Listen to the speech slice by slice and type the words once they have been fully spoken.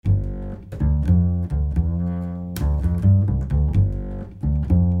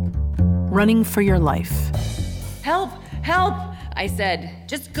running for your life. Help! Help! I said,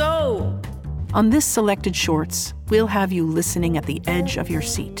 just go! On this Selected Shorts, we'll have you listening at the edge of your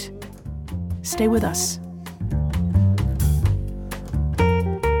seat. Stay with us.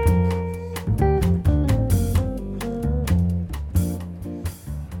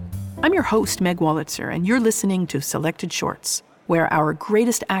 I'm your host, Meg Wolitzer, and you're listening to Selected Shorts, where our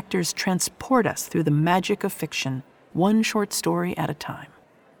greatest actors transport us through the magic of fiction, one short story at a time.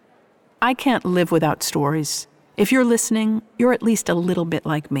 I can't live without stories. If you're listening, you're at least a little bit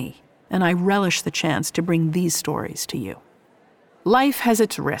like me, and I relish the chance to bring these stories to you. Life has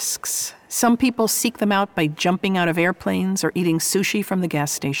its risks. Some people seek them out by jumping out of airplanes or eating sushi from the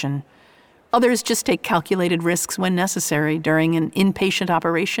gas station. Others just take calculated risks when necessary during an inpatient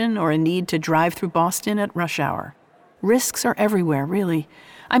operation or a need to drive through Boston at rush hour. Risks are everywhere, really.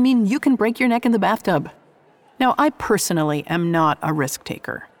 I mean, you can break your neck in the bathtub. Now, I personally am not a risk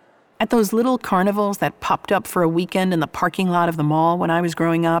taker. At those little carnivals that popped up for a weekend in the parking lot of the mall when I was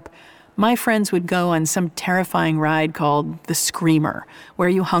growing up, my friends would go on some terrifying ride called the Screamer, where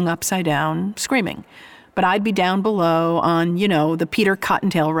you hung upside down, screaming. But I'd be down below on, the Peter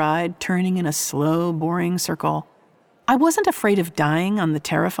Cottontail ride, turning in a slow, boring circle. I wasn't afraid of dying on the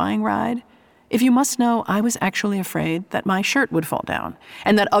terrifying ride. If you must know, I was actually afraid that my shirt would fall down,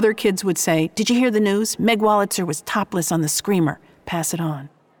 and that other kids would say, "Did you hear the news? Meg Wolitzer was topless on the Screamer. Pass it on."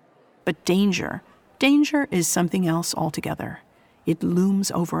 But danger is something else altogether. It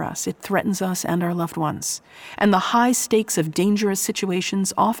looms over us, it threatens us and our loved ones. And the high stakes of dangerous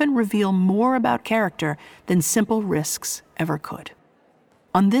situations often reveal more about character than simple risks ever could.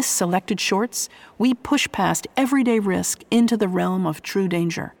 On this Selected Shorts, we push past everyday risk into the realm of true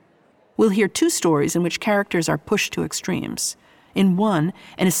danger. We'll hear two stories in which characters are pushed to extremes. In one,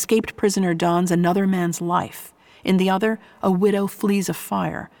 an escaped prisoner dons another man's life. In the other, a widow flees a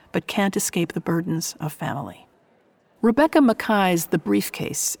fire, but can't escape the burdens of family. Rebecca Makkai's The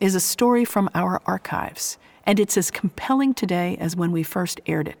Briefcase is a story from our archives, and it's as compelling today as when we first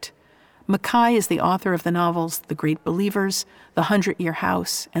aired it. Makkai is the author of the novels The Great Believers, The 100-Year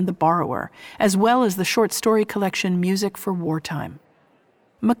House, and The Borrower, as well as the short story collection Music for Wartime.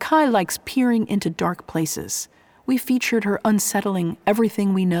 Makkai likes peering into dark places. We featured her unsettling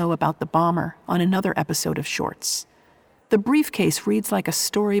Everything We Know About the Bomber on another episode of Shorts. The Briefcase reads like a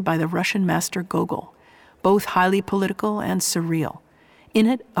story by the Russian master Gogol, both highly political and surreal. In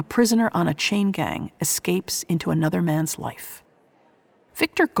it, a prisoner on a chain gang escapes into another man's life.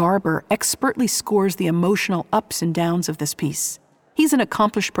 Victor Garber expertly scores the emotional ups and downs of this piece. He's an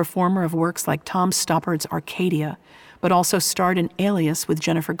accomplished performer of works like Tom Stoppard's Arcadia, but also starred in Alias with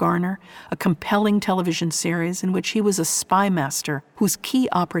Jennifer Garner, a compelling television series in which he was a spy master whose key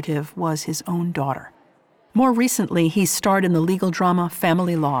operative was his own daughter. More recently, he starred in the legal drama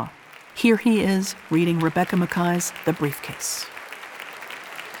Family Law. Here he is reading Rebecca Makkai's The Briefcase.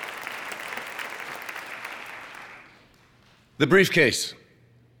 The Briefcase.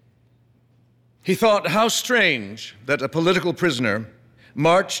 He thought how strange that a political prisoner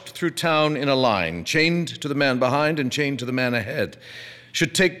marched through town in a line, chained to the man behind and chained to the man ahead,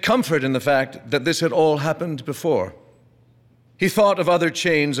 should take comfort in the fact that this had all happened before. He thought of other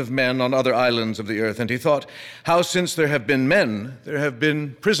chains of men on other islands of the earth, and he thought how since there have been men, there have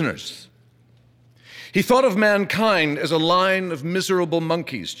been prisoners. He thought of mankind as a line of miserable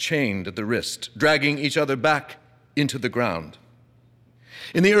monkeys chained at the wrist, dragging each other back into the ground.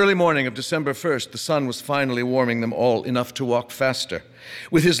 In the early morning of December 1st, the sun was finally warming them all enough to walk faster.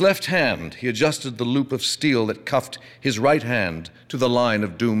 With his left hand, he adjusted the loop of steel that cuffed his right hand to the line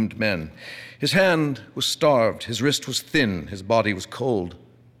of doomed men. His hand was starved, his wrist was thin, his body was cold.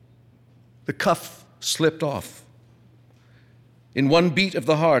 The cuff slipped off. In one beat of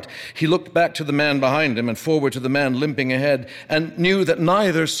the heart, he looked back to the man behind him and forward to the man limping ahead, and knew that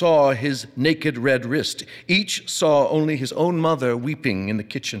neither saw his naked red wrist. Each saw only his own mother weeping in the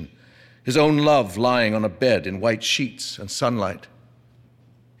kitchen, his own love lying on a bed in white sheets and sunlight.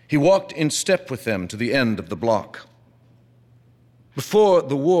 He walked in step with them to the end of the block. Before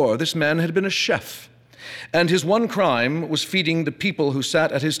the war, this man had been a chef, and his one crime was feeding the people who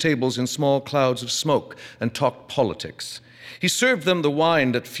sat at his tables in small clouds of smoke and talked politics. He served them the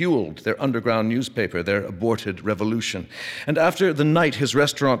wine that fueled their underground newspaper, their aborted revolution. And after the night his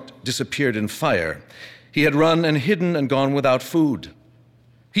restaurant disappeared in fire, he had run and hidden and gone without food.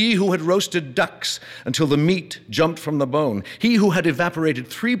 He who had roasted ducks until the meat jumped from the bone. He who had evaporated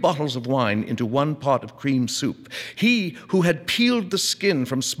 3 bottles of wine into 1 pot of cream soup. He who had peeled the skin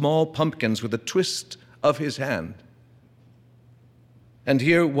from small pumpkins with a twist of his hand. And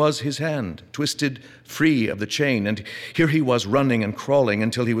here was his hand, twisted free of the chain, and here he was running and crawling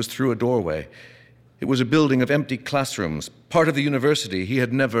until he was through a doorway. It was a building of empty classrooms, part of the university he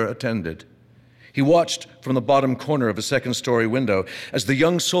had never attended. He watched from the bottom corner of a second-story window as the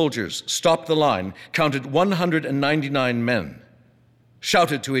young soldiers stopped the line, counted 199 men,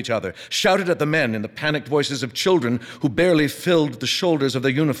 shouted to each other, shouted at the men in the panicked voices of children who barely filled the shoulders of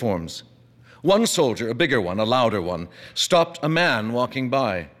their uniforms. One soldier, a bigger one, a louder one, stopped a man walking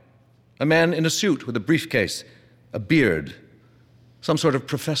by, a man in a suit with a briefcase, a beard, some sort of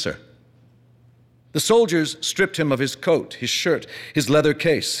professor. The soldiers stripped him of his coat, his shirt, his leather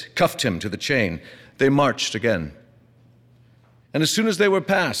case, cuffed him to the chain. They marched again. And as soon as they were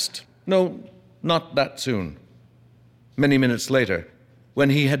past, no, not that soon, many minutes later, when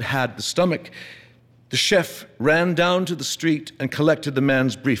he had had the stomach, the chef ran down to the street and collected the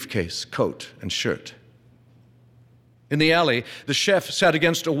man's briefcase, coat, and shirt. In the alley, the chef sat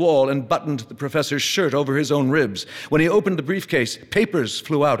against a wall and buttoned the professor's shirt over his own ribs. When he opened the briefcase, papers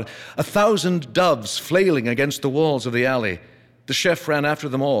flew out, 1,000 doves flailing against the walls of the alley. The chef ran after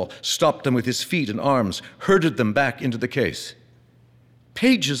them all, stopped them with his feet and arms, herded them back into the case.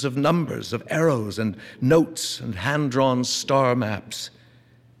 Pages of numbers, of arrows and notes and hand-drawn star maps.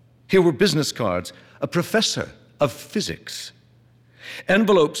 Here were business cards, a professor of physics.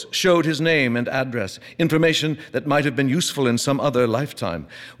 Envelopes showed his name and address, information that might have been useful in some other lifetime,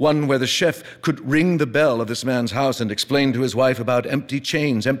 one where the chef could ring the bell of this man's house and explain to his wife about empty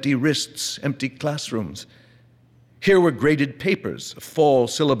chains, empty wrists, empty classrooms. Here were graded papers, a fall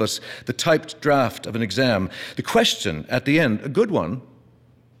syllabus, the typed draft of an exam. The question at the end, a good one: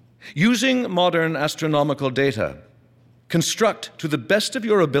 using modern astronomical data, construct to the best of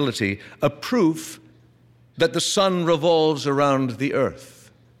your ability a proof that the sun revolves around the earth.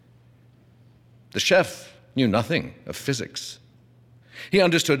 The chef knew nothing of physics. He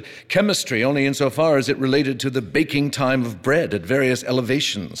understood chemistry only insofar as it related to the baking time of bread at various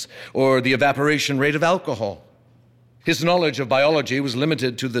elevations or the evaporation rate of alcohol. His knowledge of biology was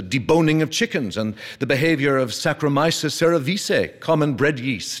limited to the deboning of chickens and the behavior of Saccharomyces cerevisiae, common bread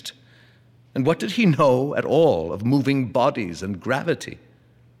yeast. And what did he know at all of moving bodies and gravity?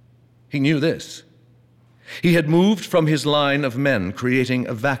 He knew this. He had moved from his line of men, creating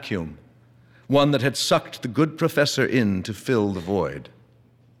a vacuum, one that had sucked the good professor in to fill the void.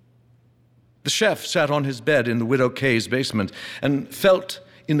 The chef sat on his bed in the Widow Kay's basement and felt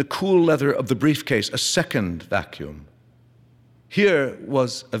in the cool leather of the briefcase a second vacuum. Here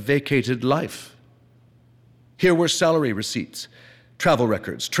was a vacated life. Here were salary receipts, travel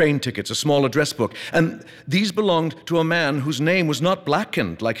records, train tickets, a small address book, and these belonged to a man whose name was not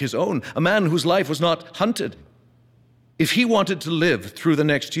blackened like his own, a man whose life was not hunted. If he wanted to live through the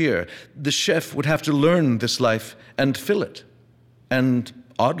next year, the chef would have to learn this life and fill it. And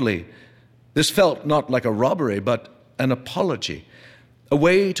oddly, this felt not like a robbery, but an apology, a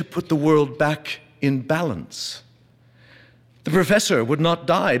way to put the world back in balance. The professor would not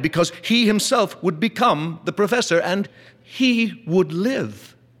die because he himself would become the professor, and he would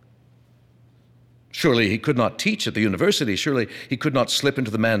live. Surely he could not teach at the university. Surely he could not slip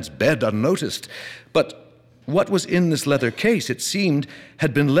into the man's bed unnoticed. But what was in this leather case, it seemed,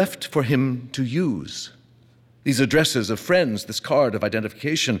 had been left for him to use. These addresses of friends, this card of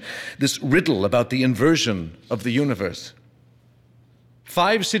identification, this riddle about the inversion of the universe.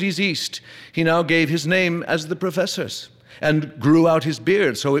 5 cities east, he now gave his name as the professor's and grew out his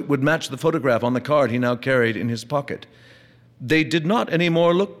beard so it would match the photograph on the card he now carried in his pocket. They did not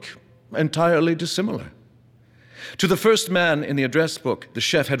anymore look entirely dissimilar. To the first man in the address book, the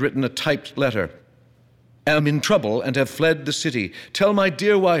chef had written a typed letter. Am in trouble and have fled the city. Tell my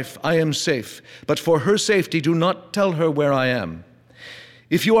dear wife I am safe, but for her safety do not tell her where I am.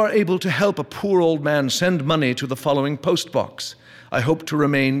 If you are able to help a poor old man, send money to the following post box. I hope to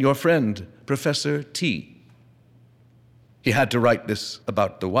remain your friend, Professor T. He had to write this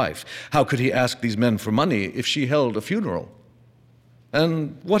about the wife. How could he ask these men for money if she held a funeral?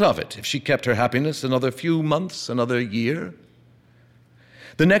 And what of it if she kept her happiness another few months, another year?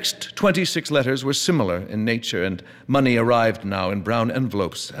 The next 26 letters were similar in nature, and money arrived now in brown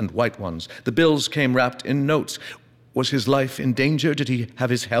envelopes and white ones. The bills came wrapped in notes. Was his life in danger? Did he have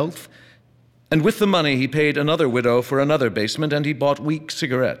his health? And with the money, he paid another widow for another basement, and he bought weak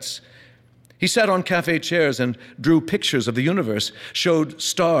cigarettes. He sat on cafe chairs and drew pictures of the universe, showed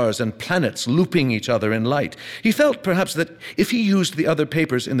stars and planets looping each other in light. He felt, perhaps, that if he used the other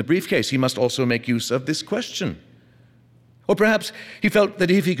papers in the briefcase, he must also make use of this question. Or perhaps he felt that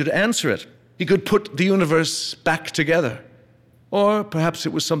if he could answer it, he could put the universe back together. Or perhaps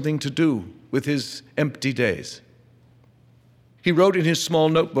it was something to do with his empty days. He wrote in his small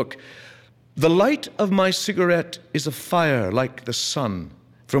notebook, "The light of my cigarette is a fire like the sun.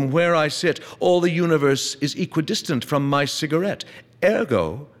 From where I sit, all the universe is equidistant from my cigarette.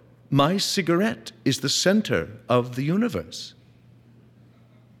 Ergo, my cigarette is the center of the universe.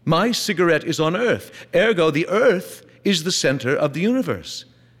 My cigarette is on Earth. Ergo, the Earth is the center of the universe.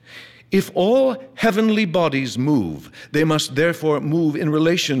 If all heavenly bodies move, they must therefore move in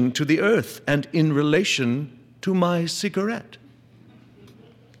relation to the Earth and in relation to my cigarette."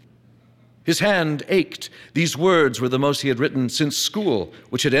 His hand ached. These words were the most he had written since school,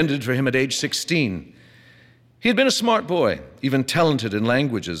 which had ended for him at age 16. He had been a smart boy, even talented in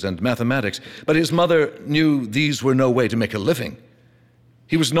languages and mathematics, but his mother knew these were no way to make a living.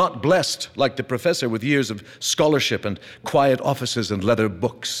 He was not blessed, like the professor, with years of scholarship and quiet offices and leather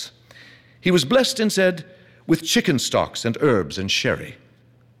books. He was blessed instead with chicken stocks and herbs and sherry.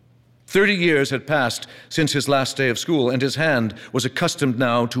 30 years had passed since his last day of school, and his hand was accustomed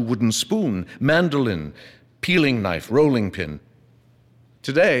now to wooden spoon, mandolin, peeling knife, rolling pin.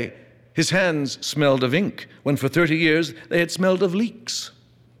 Today, his hands smelled of ink, when for 30 years they had smelled of leeks.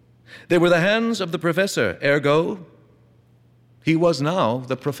 They were the hands of the professor, ergo, he was now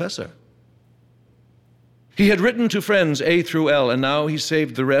the professor. He had written to friends A through L, and now he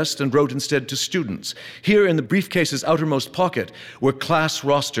saved the rest and wrote instead to students. Here in the briefcase's outermost pocket were class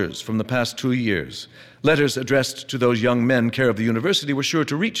rosters from the past 2 years. Letters addressed to those young men, care of the university, were sure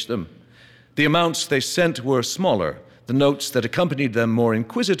to reach them. The amounts they sent were smaller, the notes that accompanied them more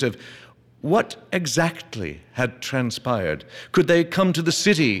inquisitive. What exactly had transpired? Could they come to the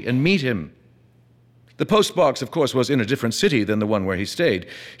city and meet him? The postbox, of course, was in a different city than the one where he stayed.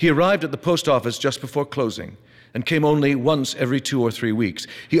 He arrived at the post office just before closing and came only once every 2 or 3 weeks.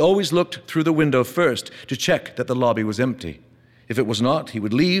 He always looked through the window first to check that the lobby was empty. If it was not, he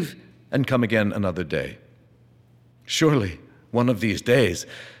would leave and come again another day. Surely, one of these days,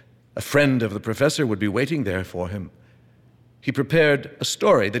 a friend of the professor would be waiting there for him. He prepared a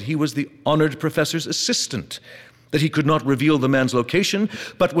story that he was the honored professor's assistant, that he could not reveal the man's location,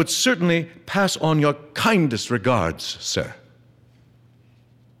 but would certainly pass on your kindest regards, sir.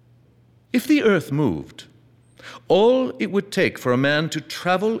 If the earth moved, all it would take for a man to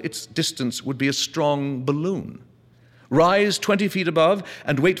travel its distance would be a strong balloon. Rise 20 feet above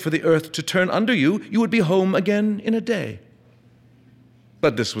and wait for the earth to turn under you, you would be home again in a day.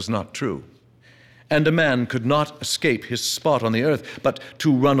 But this was not true. And a man could not escape his spot on the earth, but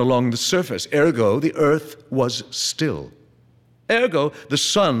to run along the surface. Ergo, the earth was still. Ergo, the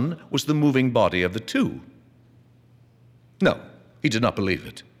sun was the moving body of the two. No, he did not believe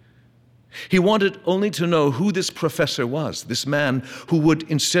it. He wanted only to know who this professor was, this man who would,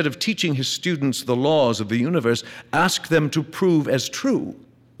 instead of teaching his students the laws of the universe, ask them to prove as true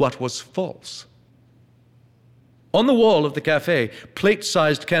what was false. On the wall of the cafe,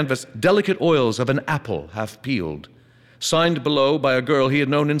 plate-sized canvas, delicate oils of an apple half peeled, signed below by a girl he had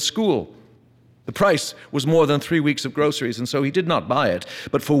known in school. The price was more than 3 weeks of groceries, and so he did not buy it,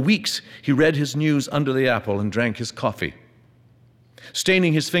 but for weeks he read his news under the apple and drank his coffee.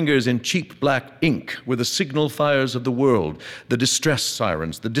 Staining his fingers in cheap black ink were the signal fires of the world, the distress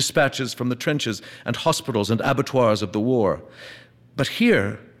sirens, the dispatches from the trenches and hospitals and abattoirs of the war. But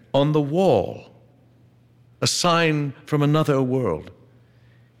here, on the wall, a sign from another world.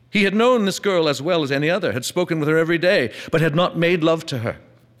 He had known this girl as well as any other, had spoken with her every day, but had not made love to her,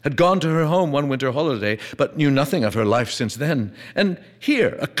 had gone to her home one winter holiday, but knew nothing of her life since then. And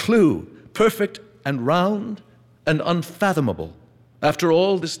here, a clue, perfect and round and unfathomable, after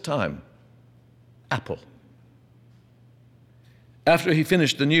all this time. Apple. After he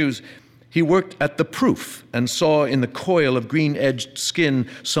finished the news, he worked at the proof and saw in the coil of green-edged skin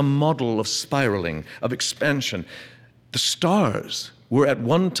some model of spiraling, of expansion. The stars were at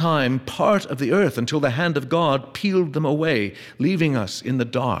one time part of the earth until the hand of God peeled them away, leaving us in the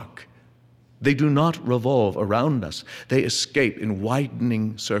dark. They do not revolve around us. They escape in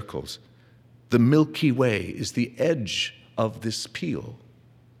widening circles. The Milky Way is the edge of this peel.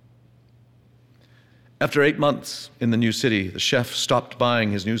 After 8 months in the new city, the chef stopped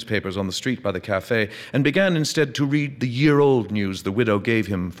buying his newspapers on the street by the cafe and began instead to read the year-old news the widow gave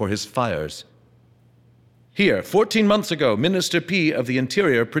him for his fires. Here, 14 months ago, Minister P of the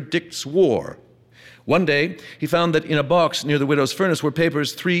Interior predicts war. One day, he found that in a box near the widow's furnace were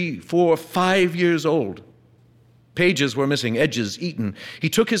papers 3, 4, 5 years old. Pages were missing, edges eaten. He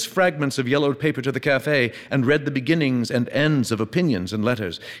took his fragments of yellowed paper to the cafe and read the beginnings and ends of opinions and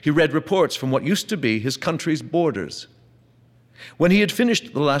letters. He read reports from what used to be his country's borders. When he had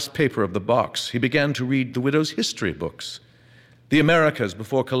finished the last paper of the box, he began to read the widow's history books. The Americas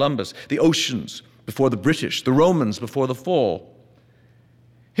before Columbus, the oceans before the British, the Romans before the fall.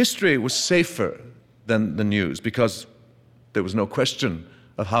 History was safer than the news because there was no question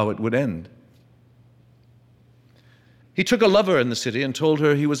of how it would end. He took a lover in the city and told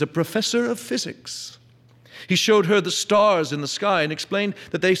her he was a professor of physics. He showed her the stars in the sky and explained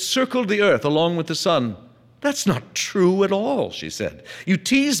that they circled the earth along with the sun. "That's not true at all," she said. "You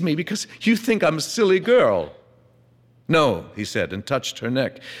tease me because you think I'm a silly girl." "No," he said, and touched her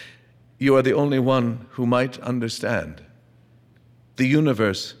neck. "You are the only one who might understand. The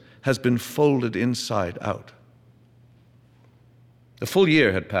universe has been folded inside out." A full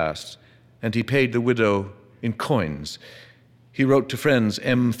year had passed, and he paid the widow in coins. He wrote to friends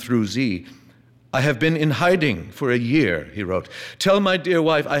M through Z. "I have been in hiding for a year," he wrote. "Tell my dear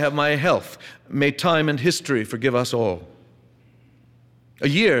wife I have my health. May time and history forgive us all." A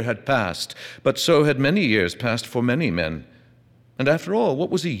year had passed, but so had many years passed for many men. And after all,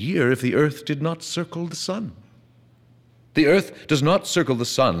 what was a year if the earth did not circle the sun? "The earth does not circle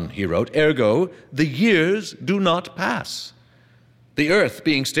the sun," he wrote, "ergo, the years do not pass. The earth,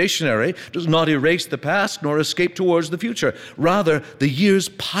 being stationary, does not erase the past nor escape towards the future. Rather, the years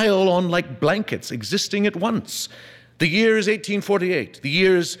pile on like blankets, existing at once. The year is 1848, the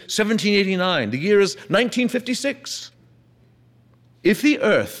year is 1789, the year is 1956. If the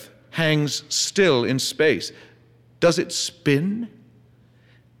earth hangs still in space, does it spin?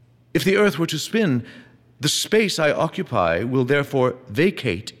 If the earth were to spin, the space I occupy will therefore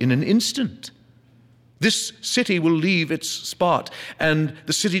vacate in an instant. This city will leave its spot, and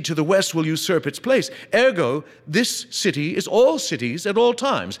the city to the west will usurp its place. Ergo, this city is all cities at all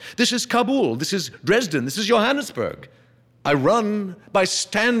times. This is Kabul, this is Dresden, this is Johannesburg. I run by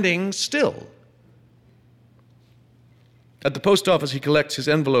standing still." At the post office, he collects his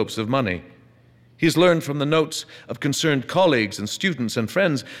envelopes of money. He has learned from the notes of concerned colleagues and students and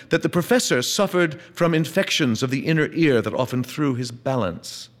friends that the professor suffered from infections of the inner ear that often threw his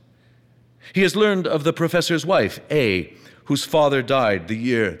balance. He has learned of the professor's wife, A, whose father died the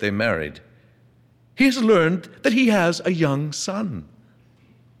year they married. He has learned that he has a young son.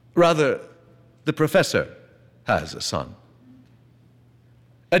 Rather, the professor has a son.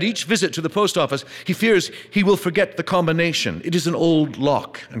 At each visit to the post office, he fears he will forget the combination. It is an old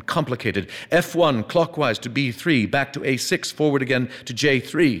lock and complicated. F1 clockwise to B3, back to A6, forward again to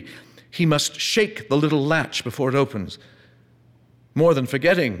J3. He must shake the little latch before it opens. More than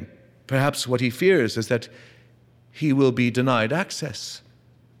forgetting, perhaps what he fears is that he will be denied access,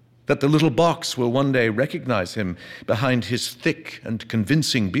 that the little box will one day recognize him behind his thick and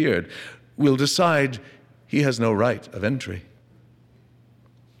convincing beard, will decide he has no right of entry.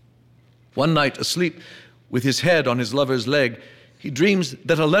 One night, asleep with his head on his lover's leg, he dreams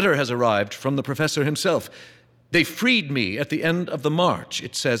that a letter has arrived from the professor himself. "They freed me at the end of the march,"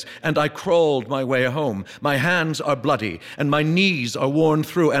 it says, "and I crawled my way home. My hands are bloody, and my knees are worn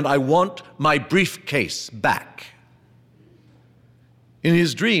through, and I want my briefcase back." In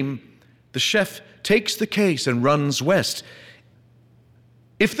his dream, the chef takes the case and runs west.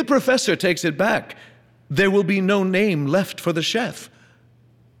 If the professor takes it back, there will be no name left for the chef,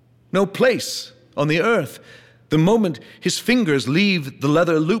 no place on the earth. The moment his fingers leave the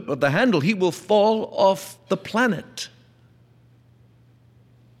leather loop of the handle, he will fall off the planet.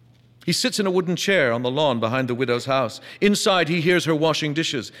 He sits in a wooden chair on the lawn behind the widow's house. Inside, he hears her washing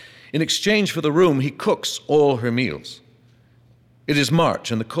dishes. In exchange for the room, he cooks all her meals. It is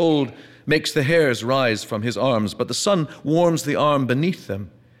March, and the cold makes the hairs rise from his arms, but the sun warms the arm beneath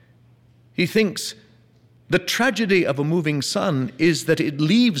them. He thinks, the tragedy of a moving sun is that it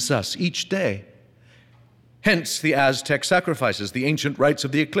leaves us each day. Hence the Aztec sacrifices, the ancient rites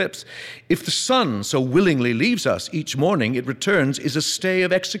of the eclipse. If the sun so willingly leaves us each morning, it returns is a stay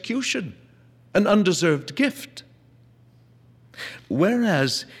of execution, an undeserved gift.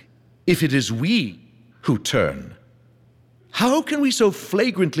 Whereas, if it is we who turn, how can we so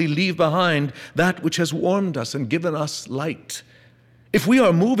flagrantly leave behind that which has warmed us and given us light? If we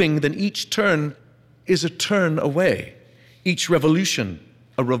are moving, then each turn is a turn away, each revolution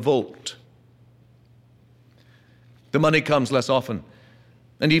a revolt. The money comes less often,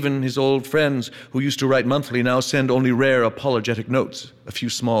 and even his old friends who used to write monthly now send only rare apologetic notes, a few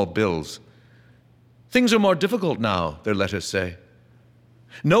small bills. Things are more difficult now, their letters say.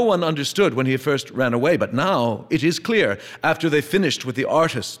 No one understood when he first ran away, but now it is clear. After they finished with the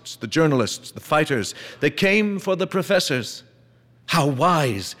artists, the journalists, the fighters, they came for the professors. How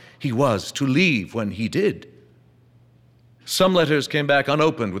wise he was to leave when he did. Some letters came back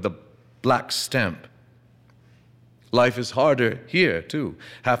unopened with a black stamp. Life is harder here, too.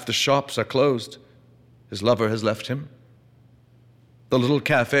 Half the shops are closed. His lover has left him. The little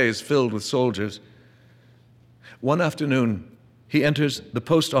cafe is filled with soldiers. One afternoon, he enters the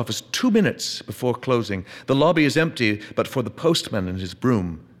post office 2 minutes before closing. The lobby is empty, but for the postman and his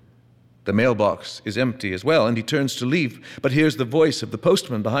broom. The mailbox is empty as well, and he turns to leave, but hears the voice of the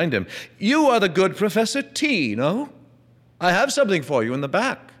postman behind him. "You are the good Professor T, no? I have something for you in the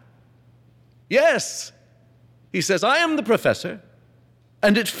back." "Yes," he says, "I am the professor."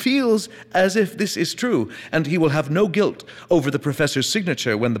 And it feels as if this is true, and he will have no guilt over the professor's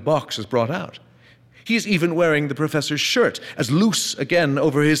signature when the box is brought out. He is even wearing the professor's shirt, as loose again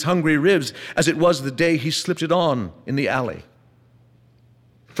over his hungry ribs as it was the day he slipped it on in the alley.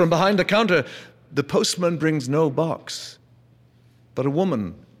 From behind the counter, the postman brings no box, but a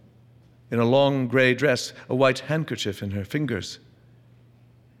woman in a long gray dress, a white handkerchief in her fingers.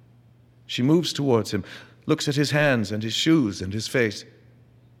 She moves towards him, looks at his hands and his shoes and his face.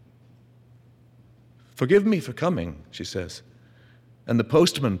 "Forgive me for coming," she says. And the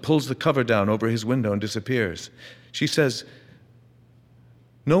postman pulls the cover down over his window and disappears. She says,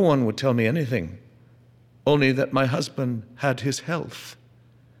 "No one would tell me anything, only that my husband had his health.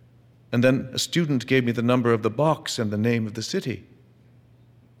 And then a student gave me the number of the box and the name of the city."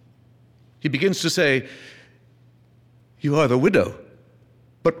 He begins to say, "You are the widow."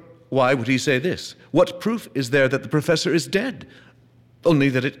 But why would he say this? What proof is there that the professor is dead? Only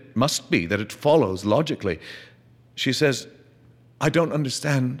that it must be, that it follows logically. She says, "I don't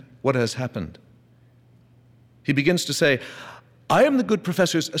understand what has happened." He begins to say, "I am the good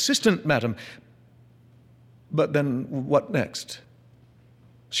professor's assistant, madam." But then what next?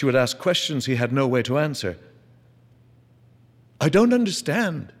 She would ask questions he had no way to answer. "I don't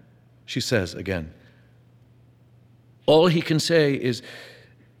understand," she says again. All he can say is,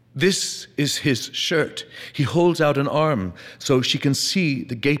 "This is his shirt." He holds out an arm so she can see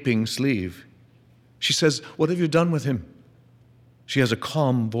the gaping sleeve. She says, "What have you done with him?" She has a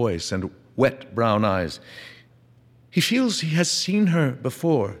calm voice and wet brown eyes. He feels he has seen her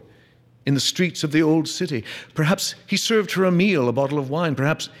before in the streets of the old city. Perhaps he served her a meal, a bottle of wine.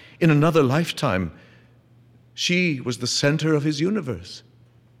 Perhaps in another lifetime, she was the center of his universe.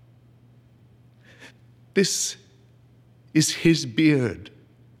 "This is his beard,"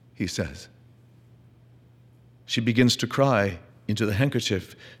 he says. She begins to cry into the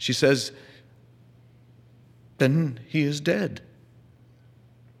handkerchief. She says, "Then he is dead."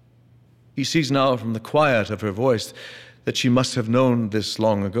 He sees now from the quiet of her voice that she must have known this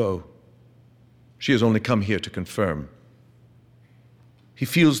long ago. She has only come here to confirm. He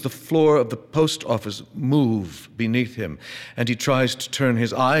feels the floor of the post office move beneath him, and he tries to turn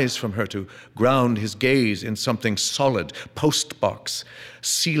his eyes from her to ground his gaze in something solid: postbox,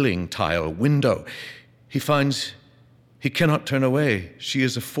 ceiling tile, window. He finds he cannot turn away. She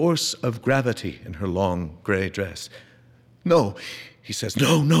is a force of gravity in her long gray dress. "No," he says,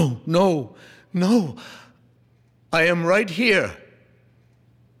 "no, no, no, no. I am right here."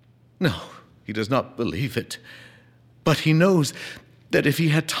 No, he does not believe it. But he knows that if he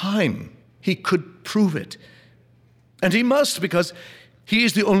had time, he could prove it. And he must, because he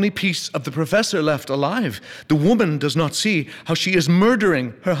is the only piece of the professor left alive. The woman does not see how she is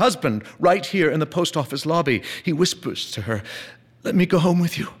murdering her husband right here in the post office lobby. He whispers to her, "Let me go home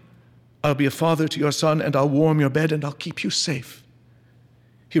with you. I'll be a father to your son, and I'll warm your bed, and I'll keep you safe."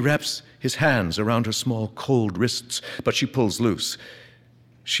 He wraps his hands around her small, cold wrists, but she pulls loose.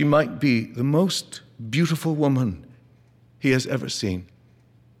 She might be the most beautiful woman he has ever seen.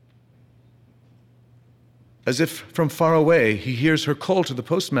 As if from far away, he hears her call to the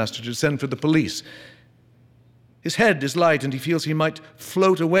postmaster to send for the police. His head is light, and he feels he might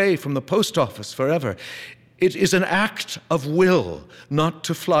float away from the post office forever. It is an act of will not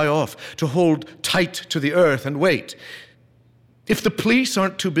to fly off, to hold tight to the earth and wait. If the police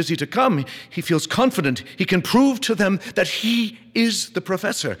aren't too busy to come, he feels confident he can prove to them that he is the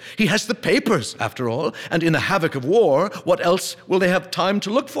professor. He has the papers, after all, and in the havoc of war, what else will they have time to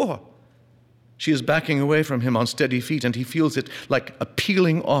look for? She is backing away from him on steady feet, and he feels it like a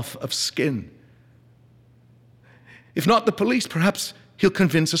peeling off of skin. If not the police, perhaps he'll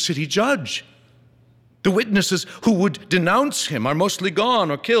convince a city judge. The witnesses who would denounce him are mostly gone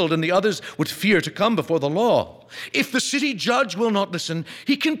or killed, and the others would fear to come before the law. If the city judge will not listen,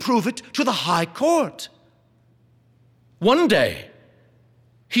 he can prove it to the high court. One day,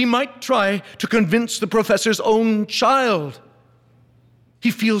 he might try to convince the professor's own child.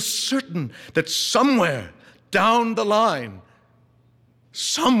 He feels certain that somewhere down the line,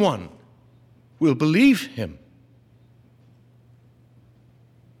 someone will believe him.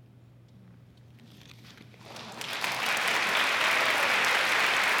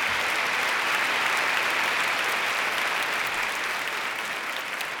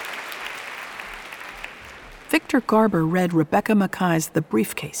 Victor Garber read Rebecca Makkai's The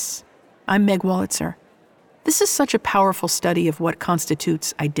Briefcase. I'm Meg Wolitzer. This is such a powerful study of what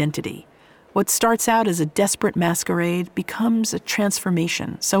constitutes identity. What starts out as a desperate masquerade becomes a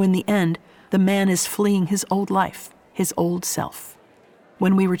transformation, so in the end, the man is fleeing his old life, his old self.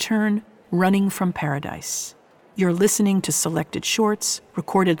 When we return, Running from Paradise. You're listening to selected shorts,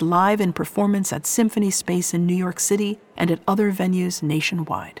 recorded live in performance at Symphony Space in New York City and at other venues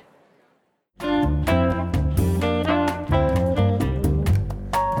nationwide.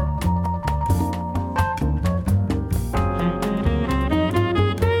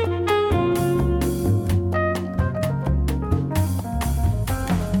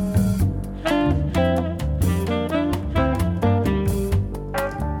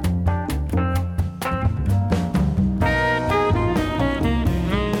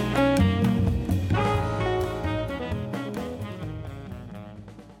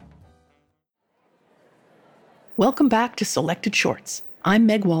 Welcome back to Selected Shorts. I'm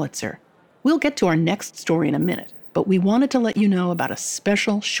Meg Wolitzer. We'll get to our next story in a minute, but we wanted to let you know about a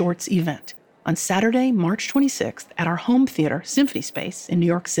special shorts event. On Saturday, March 26th, at our home theater, Symphony Space in New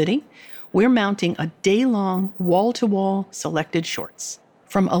York City, we're mounting a day-long, wall-to-wall Selected Shorts.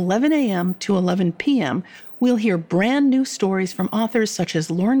 From 11 a.m. to 11 p.m., we'll hear brand new stories from authors such as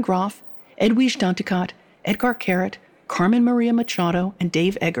Lauren Groff, Edwige Danticat, Edgar Carrot, Carmen Maria Machado, and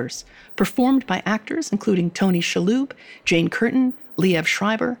Dave Eggers, performed by actors including Tony Shalhoub, Jane Curtin, Liev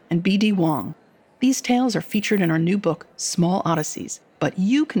Schreiber, and B.D. Wong. These tales are featured in our new book, Small Odysseys, but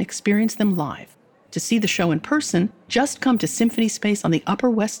you can experience them live. To see the show in person, just come to Symphony Space on the Upper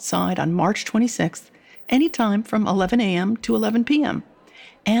West Side on March 26th, anytime from 11 a.m. to 11 p.m.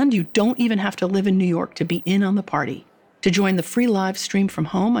 And you don't even have to live in New York to be in on the party. To join the free live stream from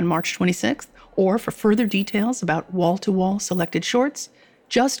home on March 26th, or for further details about wall-to-wall Selected Shorts,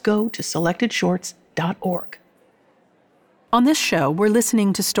 just go to selectedshorts.org. On this show, we're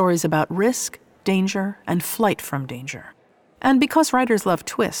listening to stories about risk, danger, and flight from danger. And because writers love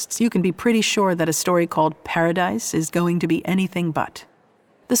twists, you can be pretty sure that a story called Paradise is going to be anything but.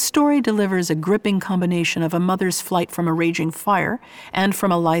 The story delivers a gripping combination of a mother's flight from a raging fire and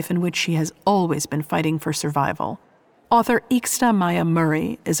from a life in which she has always been fighting for survival. Author Yxta Maya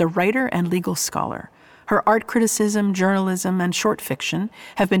Murray is a writer and legal scholar. Her art criticism, journalism, and short fiction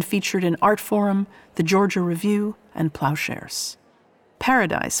have been featured in Artforum, the Georgia Review, and Plowshares.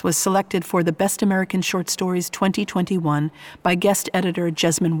 Paradise was selected for the Best American Short Stories 2021 by guest editor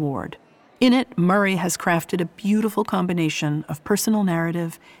Jesmyn Ward. In it, Murray has crafted a beautiful combination of personal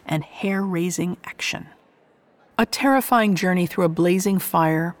narrative and hair-raising action. A terrifying journey through a blazing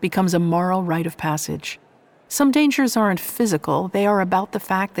fire becomes a moral rite of passage. Some dangers aren't physical, they are about the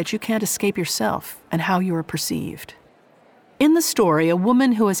fact that you can't escape yourself and how you are perceived. In the story, a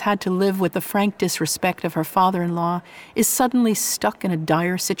woman who has had to live with the frank disrespect of her father-in-law is suddenly stuck in a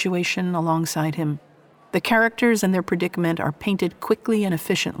dire situation alongside him. The characters and their predicament are painted quickly and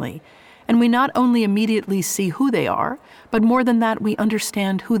efficiently, and we not only immediately see who they are, but more than that, we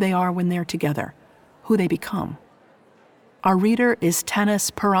understand who they are when they're together, who they become. Our reader is Tanis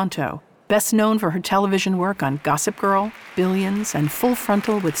Parenteau, best known for her television work on Gossip Girl, Billions, and Full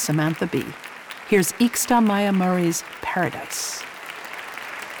Frontal with Samantha Bee. Here's Yxta Maya Murray's Paradise.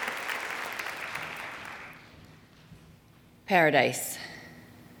 Paradise.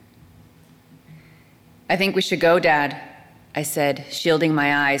 I think we should go, Dad, I said, shielding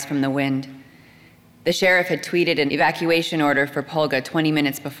my eyes from the wind. The sheriff had tweeted an evacuation order for Polga 20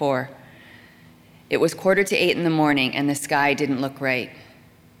 minutes before. It was 7:45 in the morning, and the sky didn't look right.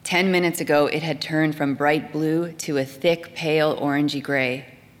 10 minutes ago, it had turned from bright blue to a thick, pale, orangey gray.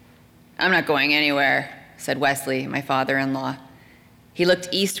 I'm not going anywhere, said Wesley, my father-in-law. He looked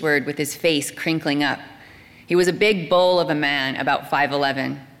eastward with his face crinkling up. He was a big bull of a man, about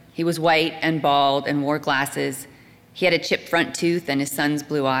 5'11". He was white and bald and wore glasses. He had a chipped front tooth and his son's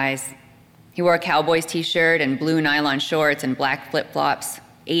blue eyes. He wore a Cowboys t-shirt and blue nylon shorts and black flip-flops,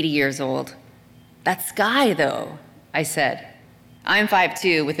 80 years old. That sky, though, I said. I'm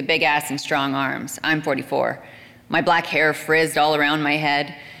 5'2", with a big ass and strong arms. I'm 44. My black hair frizzed all around my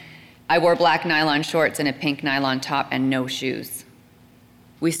head. I wore black nylon shorts and a pink nylon top and no shoes.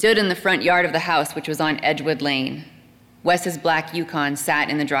 We stood in the front yard of the house, which was on Edgewood Lane. Wes's black Yukon sat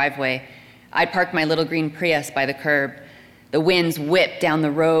in the driveway. I'd parked my little green Prius by the curb. The winds whipped down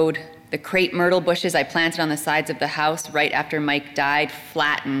the road. The crepe myrtle bushes I planted on the sides of the house right after Mike died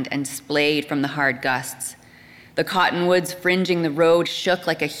flattened and splayed from the hard gusts. The cottonwoods fringing the road shook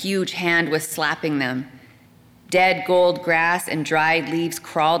like a huge hand was slapping them. Dead gold grass and dried leaves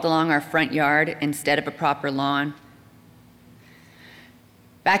crawled along our front yard instead of a proper lawn.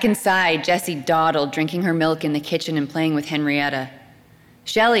 Back inside, Jessie dawdled, drinking her milk in the kitchen and playing with Henrietta.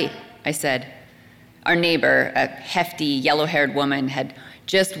 "Shelley," I said. Our neighbor, a hefty, yellow-haired woman, had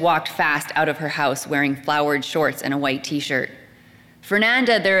just walked fast out of her house wearing flowered shorts and a white t-shirt.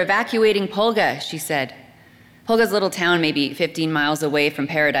 "Fernanda, they're evacuating Polga," she said. Polga's a little town maybe 15 miles away from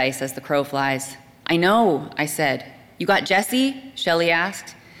Paradise as the crow flies. "I know," I said. "You got Jessie?" Shelley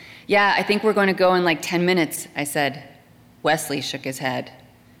asked. "Yeah, I think we're going to go in like 10 minutes, I said. Wesley shook his head.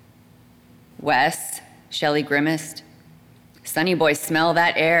 "Wes," Shelley grimaced. "Sonny boy, smell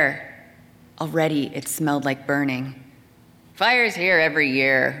that air." Already it smelled like burning. "Fire's here every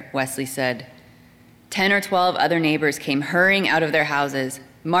year," Wesley said. 10 or 12 other neighbors came hurrying out of their houses.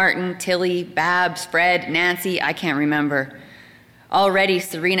 Martin, Tilly, Babs, Fred, Nancy, I can't remember. Already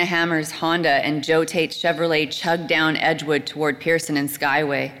Serena Hammer's Honda and Joe Tate's Chevrolet chugged down Edgewood toward Pearson and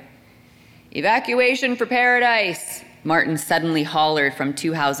Skyway. "Evacuation for Paradise," Martin suddenly hollered from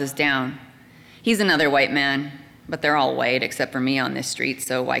 2 houses down. He's another white man, but they're all white except for me on this street,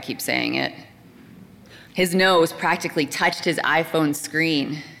 so why keep saying it? His nose practically touched his iPhone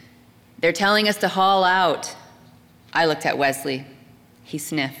screen. "They're telling us to haul out." I looked at Wesley. He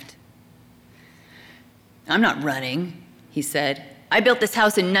sniffed. "I'm not running," he said. "I built this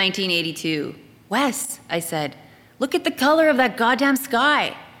house in 1982. "Wes," I said, "look at the color of that goddamn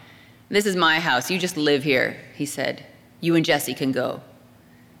sky." "This is my house. You just live here," he said. "You and Jessie can go."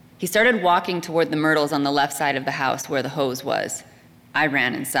 He started walking toward the myrtles on the left side of the house where the hose was. I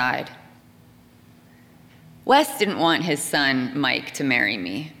ran inside. Wes didn't want his son, Mike, to marry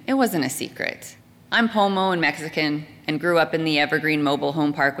me. It wasn't a secret. I'm Pomo and Mexican and grew up in the Evergreen Mobile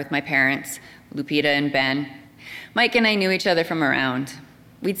Home Park with my parents, Lupita and Ben. Mike and I knew each other from around.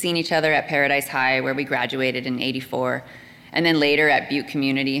 We'd seen each other at Paradise High, where we graduated in '84, and then later at Butte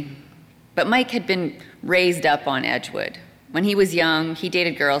Community. But Mike had been raised up on Edgewood. When he was young, he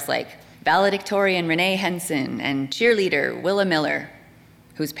dated girls like valedictorian Renee Henson and cheerleader Willa Miller,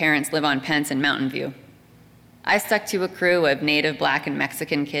 whose parents live on Pence and Mountain View. I stuck to a crew of native Black and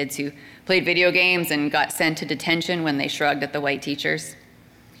Mexican kids who played video games and got sent to detention when they shrugged at the white teachers.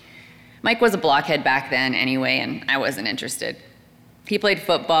 Mike was a blockhead back then anyway, and I wasn't interested. He played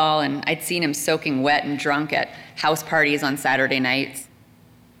football, and I'd seen him soaking wet and drunk at house parties on Saturday nights.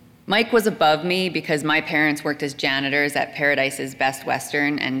 Mike was above me because my parents worked as janitors at Paradise's Best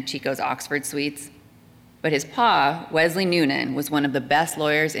Western and Chico's Oxford Suites. But his pa, Wesley Noonan, was one of the best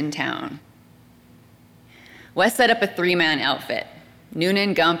lawyers in town. Wes set up a 3-man outfit,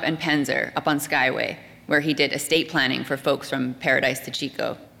 Noonan, Gump, and Penzer, up on Skyway, where he did estate planning for folks from Paradise to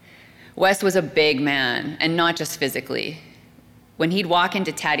Chico. Wes was a big man, and not just physically. When he'd walk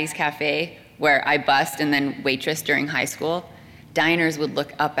into Tattie's Cafe, where I bussed and then waitressed during high school, diners would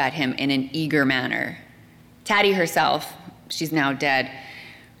look up at him in an eager manner. Tattie herself, she's now dead,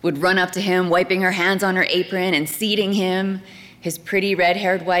 would run up to him, wiping her hands on her apron and seating him, his pretty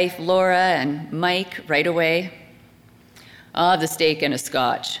red-haired wife, Laura, and Mike right away. "I'll have the steak and a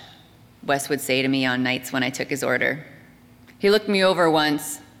scotch," Wes would say to me on nights when I took his order. He looked me over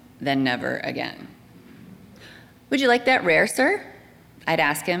once, then never again. "Would you like that rare, sir?" I'd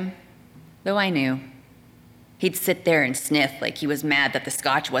ask him, though I knew. He'd sit there and sniff like he was mad that the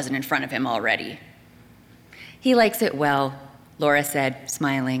scotch wasn't in front of him already. "He likes it well," Laura said,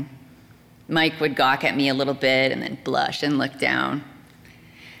 smiling. Mike would gawk at me a little bit and then blush and look down.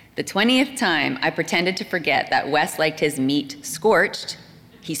 The 20th time I pretended to forget that Wes liked his meat scorched,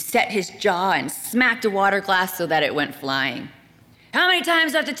 he set his jaw and smacked a water glass so that it went flying. "How many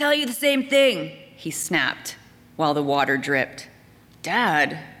times do I have to tell you the same thing?" he snapped while the water dripped.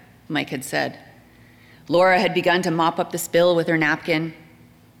 "Dad," Mike had said. Laura had begun to mop up the spill with her napkin.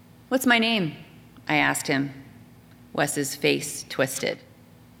 "What's my name?" I asked him. Wes's face twisted.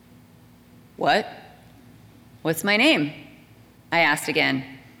 "What? What's my name?" I asked again.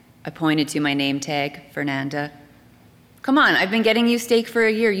 I pointed to my name tag, Fernanda. "Come on, I've been getting you steak for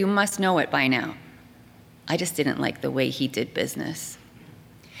a year. You must know it by now." I just didn't like the way he did business.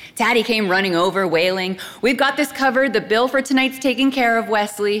 Tattie came running over, wailing, "We've got this covered. The bill for tonight's taken care of,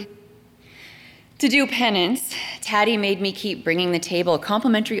 Wesley." To do penance, Tattie made me keep bringing the table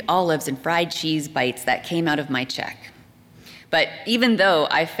complimentary olives and fried cheese bites that came out of my check. But even though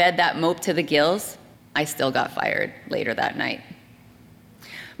I fed that mope to the gills, I still got fired later that night.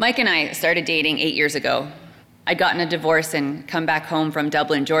 Mike and I started dating 8 years ago. I'd gotten a divorce and come back home from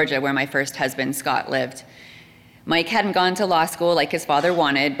Dublin, Georgia, where my first husband, Scott, lived. Mike hadn't gone to law school like his father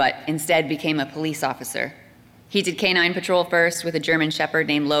wanted, but instead became a police officer. He did canine patrol first with a German shepherd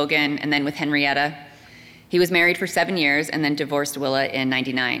named Logan, and then with Henrietta. He was married for 7 years and then divorced Willa in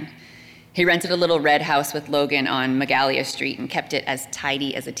 '99. He rented a little red house with Logan on Magalia Street and kept it as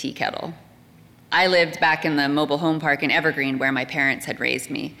tidy as a tea kettle. I lived back in the mobile home park in Evergreen where my parents had raised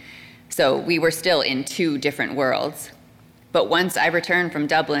me, so we were still in two different worlds. But once I returned from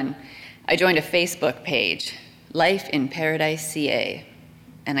Dublin, I joined a Facebook page, Life in Paradise CA,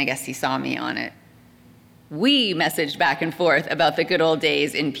 and I guess he saw me on it. We messaged back and forth about the good old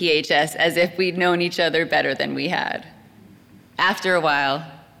days in PHS as if we'd known each other better than we had. After a while,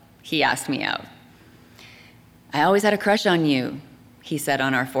 he asked me out. "I always had a crush on you," he said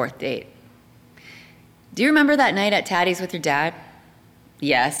on our fourth date. "Do you remember that night at Tattie's with your dad?"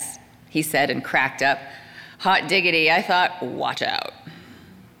 "Yes," he said and cracked up. Hot diggity, I thought, watch out.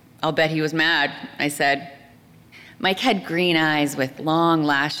 "I'll bet he was mad," I said. Mike had green eyes with long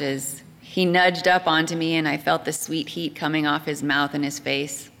lashes. He nudged up onto me and I felt the sweet heat coming off his mouth and his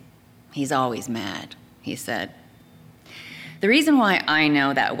face. "He's always mad," he said. The reason why I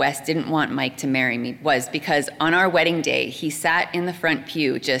know that Wes didn't want Mike to marry me was because on our wedding day, he sat in the front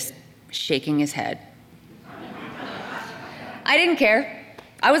pew just shaking his head. I didn't care.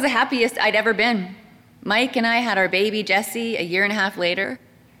 I was the happiest I'd ever been. Mike and I had our baby Jessie a year and a half later.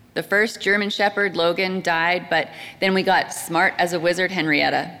 The first German Shepherd, Logan, died, but then we got smart as a wizard,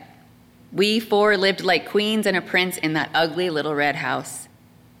 Henrietta. We four lived like queens and a prince in that ugly little red house.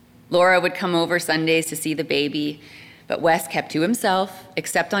 Laura would come over Sundays to see the baby, but Wes kept to himself,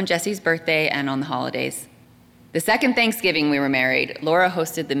 except on Jessie's birthday and on the holidays. The second Thanksgiving we were married, Laura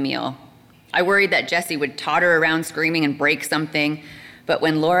hosted the meal. I worried that Jessie would totter around screaming and break something, but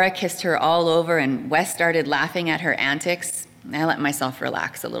when Laura kissed her all over and Wes started laughing at her antics, I let myself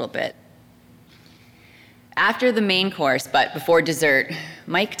relax a little bit. After the main course, but before dessert,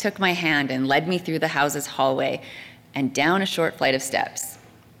 Mike took my hand and led me through the house's hallway and down a short flight of steps.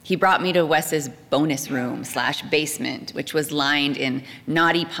 He brought me to Wes's bonus room/basement, which was lined in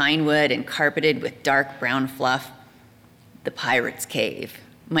knotty pine wood and carpeted with dark brown fluff. "The Pirate's Cave,"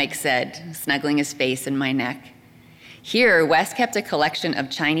 Mike said, snuggling his face in my neck. Here, Wes kept a collection of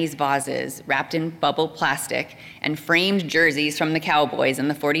Chinese vases wrapped in bubble plastic and framed jerseys from the Cowboys and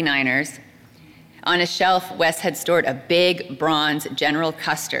the 49ers. On a shelf, Wes had stored a big bronze General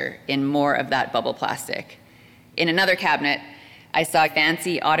Custer in more of that bubble plastic. In another cabinet, I saw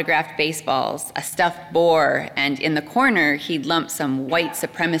fancy autographed baseballs, a stuffed boar, and in the corner, he'd lumped some white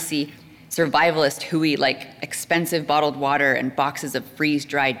supremacy survivalist hooey like expensive bottled water and boxes of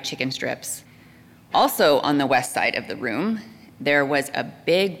freeze-dried chicken strips. Also on the west side of the room, there was a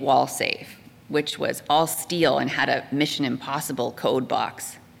big wall safe, which was all steel and had a Mission Impossible code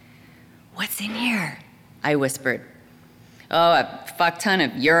box. "What's in here?" I whispered. "Oh, a fuck ton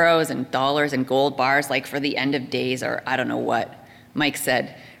of euros and dollars and gold bars, like for the end of days or I don't know what," Mike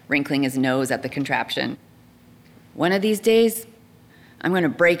said, wrinkling his nose at the contraption. "One of these days, I'm gonna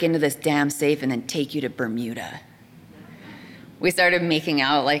break into this damn safe and then take you to Bermuda." We started making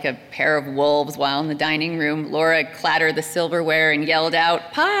out like a pair of wolves while in the dining room. Laura clattered the silverware and yelled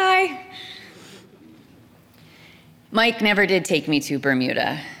out, "Pie!" Mike never did take me to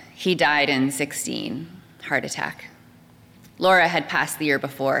Bermuda. He died in 2016, heart attack. Laura had passed the year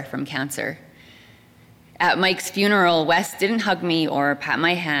before from cancer. At Mike's funeral, Wes didn't hug me or pat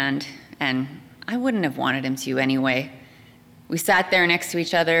my hand, and I wouldn't have wanted him to anyway. We sat there next to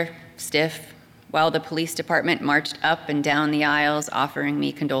each other, stiff, while the police department marched up and down the aisles offering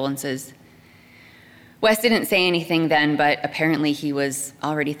me condolences. Wes didn't say anything then, but apparently he was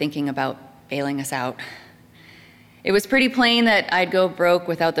already thinking about bailing us out. It was pretty plain that I'd go broke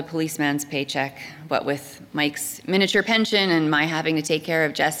without the policeman's paycheck, what with Mike's miniature pension and my having to take care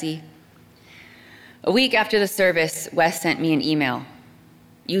of Jessie. A week after the service, Wes sent me an email.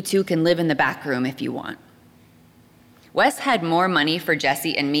 "You two can live in the back room if you want." Wes had more money for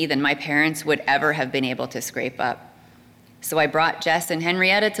Jessie and me than my parents would ever have been able to scrape up. So I brought Jess and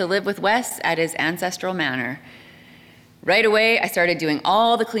Henrietta to live with Wes at his ancestral manor. Right away, I started doing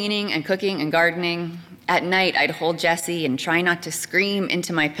all the cleaning and cooking and gardening. At night, I'd hold Jessie and try not to scream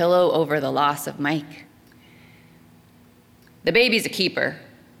into my pillow over the loss of Mike. "The baby's a keeper,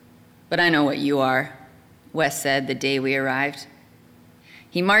 but I know what you are," Wes said the day we arrived.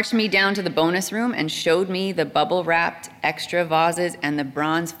 He marched me down to the bonus room and showed me the bubble-wrapped extra vases and the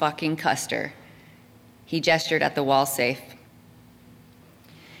bronze fucking Custer. He gestured at the wall safe.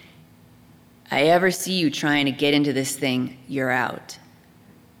 "I ever see you trying to get into this thing, you're out."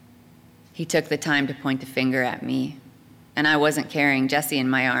 He took the time to point the finger at me, and I wasn't carrying Jessie in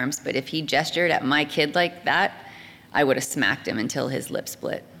my arms, but if he gestured at my kid like that, I would have smacked him until his lip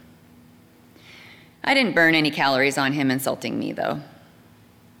split. I didn't burn any calories on him insulting me, though.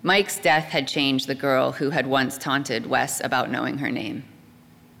 Mike's death had changed the girl who had once taunted Wes about knowing her name.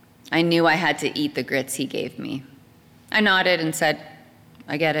 I knew I had to eat the grits he gave me. I nodded and said,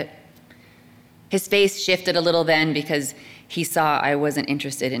 I get it. His face shifted a little then because he saw I wasn't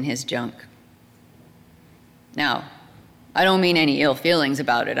interested in his junk. Now, I don't mean any ill feelings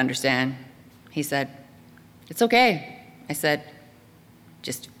about it, understand? He said. It's okay, I said,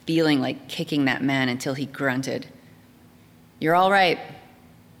 just feeling like kicking that man until he grunted. You're all right.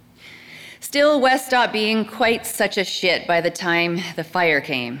 Still, Wes stopped being quite such a shit by the time the fire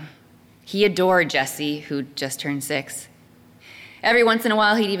came. He adored Jessie, who'd just turned 6. Every once in a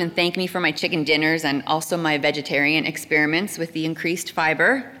while, he'd even thank me for my chicken dinners and also my vegetarian experiments with the increased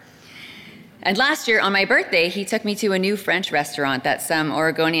fiber. And last year, on my birthday, he took me to a new French restaurant that some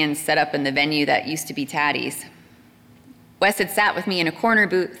Oregonians set up in the venue that used to be Taddy's. Wes had sat with me in a corner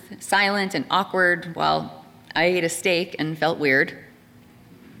booth, silent and awkward, while I ate a steak and felt weird.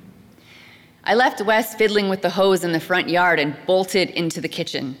 I left Wes fiddling with the hose in the front yard and bolted into the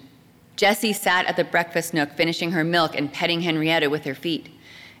kitchen. Jessie sat at the breakfast nook finishing her milk and petting Henrietta with her feet.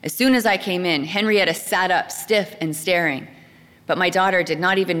 As soon as I came in, Henrietta sat up, stiff and staring. But my daughter did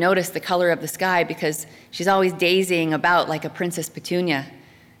not even notice the color of the sky because she's always daising about like a Princess Petunia.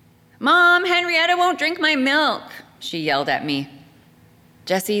 Mom, Henrietta won't drink my milk, she yelled at me.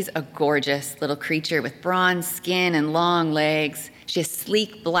 Jessie's a gorgeous little creature with bronze skin and long legs. She has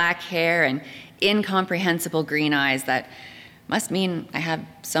sleek black hair and incomprehensible green eyes that must mean I have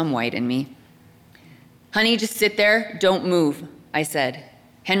some white in me. Honey, just sit there, don't move, I said.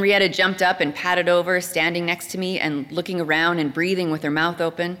 Henrietta jumped up and patted over, standing next to me and looking around and breathing with her mouth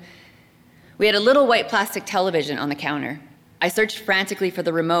open. We had a little white plastic television on the counter. I searched frantically for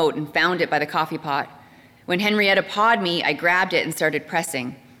the remote and found it by the coffee pot. When Henrietta pawed me, I grabbed it and started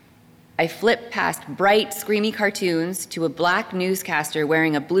pressing. I flipped past bright, screamy cartoons to a black newscaster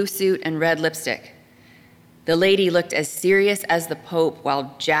wearing a blue suit and red lipstick. The lady looked as serious as the Pope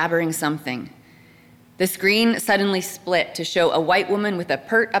while jabbering something. The screen suddenly split to show a white woman with a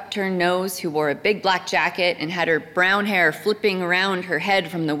pert upturned nose who wore a big black jacket and had her brown hair flipping around her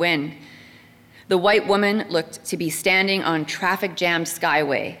head from the wind. The white woman looked to be standing on traffic-jammed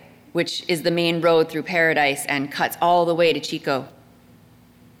Skyway, which is the main road through Paradise and cuts all the way to Chico.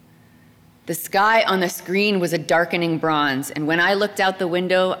 The sky on the screen was a darkening bronze, and when I looked out the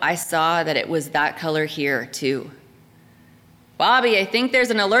window, I saw that it was that color here, too. Bobby, I think there's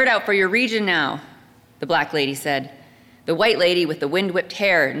an alert out for your region now, the black lady said. The white lady with the wind-whipped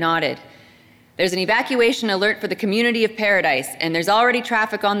hair nodded. There's an evacuation alert for the community of Paradise, and there's already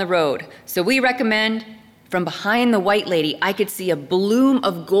traffic on the road, so we recommend... From behind the white lady, I could see a bloom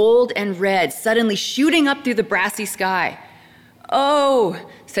of gold and red suddenly shooting up through the brassy sky. Oh,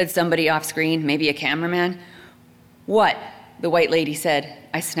 said somebody off screen, maybe a cameraman. What? The white lady said.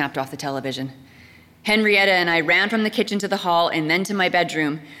 I snapped off the television. Henrietta and I ran from the kitchen to the hall and then to my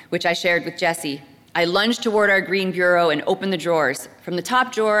bedroom, which I shared with Jessie. I lunged toward our green bureau and opened the drawers. From the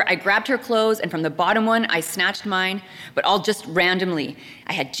top drawer, I grabbed her clothes, and from the bottom one, I snatched mine, but all just randomly.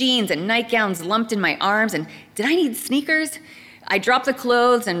 I had jeans and nightgowns lumped in my arms, and did I need sneakers? I dropped the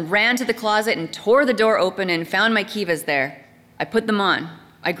clothes and ran to the closet and tore the door open and found my kivas there. I put them on.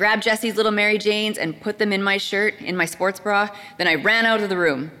 I grabbed Jessie's little Mary Janes and put them in my shirt, in my sports bra, then I ran out of the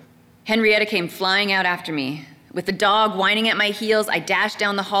room. Henrietta came flying out after me. With the dog whining at my heels, I dashed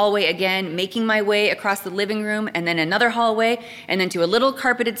down the hallway again, making my way across the living room and then another hallway and then to a little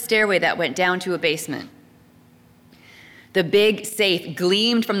carpeted stairway that went down to a basement. The big safe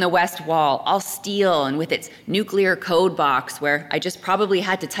gleamed from the west wall, all steel and with its nuclear code box where I just probably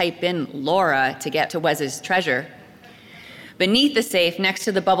had to type in Laura to get to Wes's treasure. Beneath the safe, next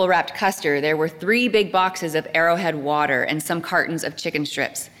to the bubble-wrapped custard, there were 3 big boxes of Arrowhead water and some cartons of chicken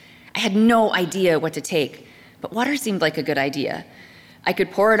strips. I had no idea what to take. But water seemed like a good idea. I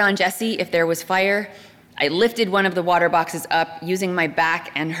could pour it on Jessie if there was fire. I lifted one of the water boxes up, using my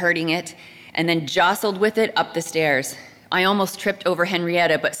back and hurting it, and then jostled with it up the stairs. I almost tripped over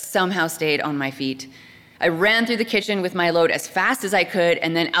Henrietta, but somehow stayed on my feet. I ran through the kitchen with my load as fast as I could,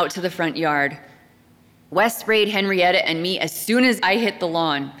 and then out to the front yard. Wes sprayed Henrietta and me as soon as I hit the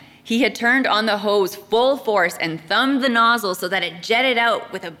lawn. He had turned on the hose full force and thumbed the nozzle so that it jetted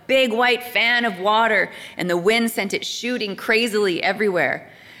out with a big white fan of water, and the wind sent it shooting crazily everywhere.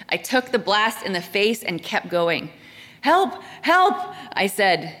 I took the blast in the face and kept going. Help, help, I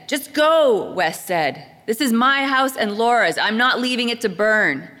said. Just go, Wes said. This is my house and Laura's. I'm not leaving it to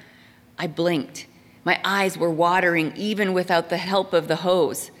burn. I blinked. My eyes were watering even without the help of the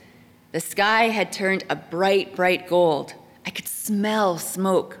hose. The sky had turned a bright, bright gold. I could smell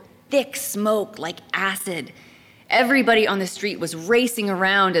smoke. Thick smoke like acid. Everybody on the street was racing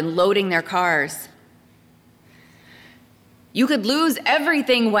around and loading their cars. "You could lose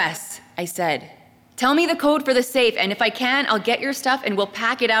everything, Wes," I said. "Tell me the code for the safe, and if I can, I'll get your stuff and we'll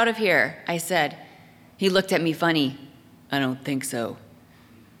pack it out of here," I said. He looked at me funny. "I don't think so."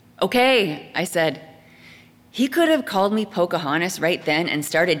 "Okay," I said. He could have called me Pocahontas right then and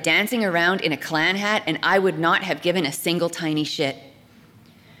started dancing around in a Klan hat, and I would not have given a single tiny shit.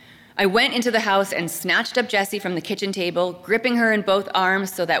 I went into the house and snatched up Jessie from the kitchen table, gripping her in both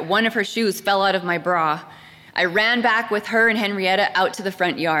arms so that one of her shoes fell out of my bra. I ran back with her and Henrietta out to the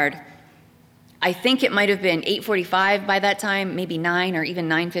front yard. I think it might have been 8:45 by that time, maybe 9 or even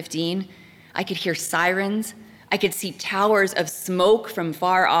 9:15. I could hear sirens. I could see towers of smoke from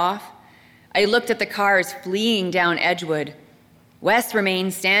far off. I looked at the cars fleeing down Edgewood. Wes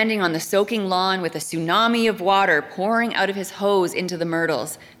remained standing on the soaking lawn with a tsunami of water pouring out of his hose into the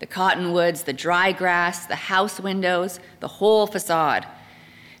myrtles, the cottonwoods, the dry grass, the house windows, the whole facade.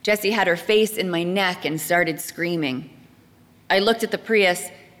 Jessie had her face in my neck and started screaming. I looked at the Prius,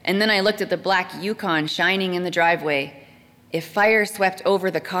 and then I looked at the black Yukon shining in the driveway. If fire swept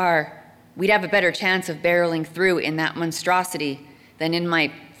over the car, we'd have a better chance of barreling through in that monstrosity than in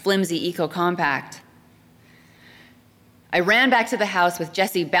my flimsy eco-compact. I ran back to the house with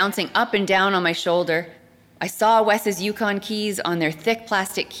Jessie bouncing up and down on my shoulder. I saw Wes's Yukon keys on their thick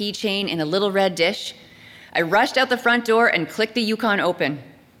plastic keychain in a little red dish. I rushed out the front door and clicked the Yukon open.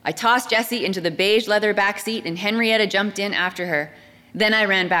 I tossed Jessie into the beige leather backseat and Henrietta jumped in after her. Then I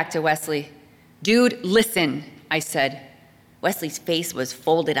ran back to Wesley. "Dude, listen," I said. Wesley's face was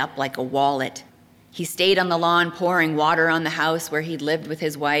folded up like a wallet. He stayed on the lawn pouring water on the house where he'd lived with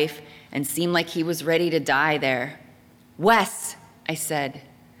his wife and seemed like he was ready to die there. "Wes," I said.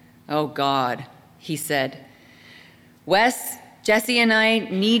 "Oh God," he said. "Wes, Jessie and I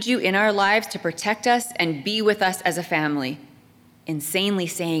need you in our lives to protect us and be with us as a family." Insanely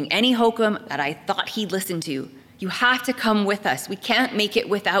saying any hokum that I thought he'd listen to. "You have to come with us. We can't make it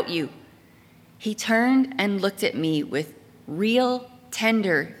without you." He turned and looked at me with real,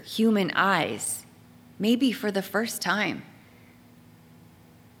 tender, human eyes, maybe for the first time.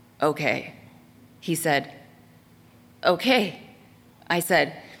 "Okay," he said. "Okay," I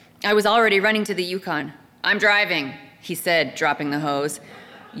said. I was already running to the Yukon. "I'm driving," he said, dropping the hose.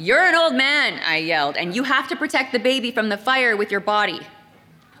 "You're an old man," I yelled, "and you have to protect the baby from the fire with your body."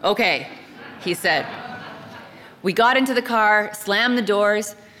 "Okay," he said. We got into the car, slammed the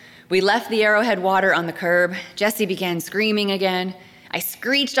doors. We left the Arrowhead water on the curb. Jessie began screaming again. I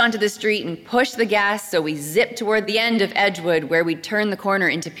screeched onto the street and pushed the gas, so we zipped toward the end of Edgewood where we'd turn the corner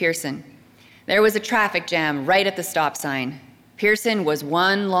into Pearson. There was a traffic jam right at the stop sign. Pearson was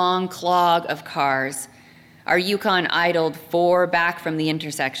one long clog of cars. Our Yukon idled 4 back from the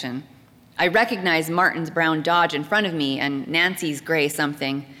intersection. I recognized Martin's brown Dodge in front of me and Nancy's gray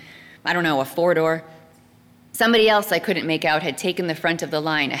something. I don't know, a 4-door. Somebody else I couldn't make out had taken the front of the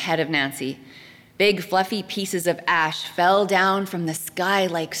line ahead of Nancy. Big fluffy pieces of ash fell down from the sky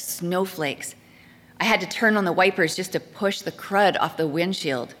like snowflakes. I had to turn on the wipers just to push the crud off the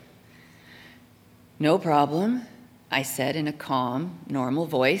windshield. "No problem," I said in a calm, normal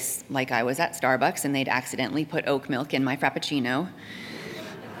voice, like I was at Starbucks and they'd accidentally put oat milk in my Frappuccino.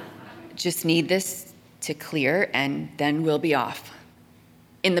 "Just need this to clear and then we'll be off."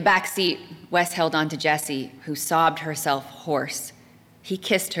 In the back seat, Wes held on to Jessie, who sobbed herself hoarse. He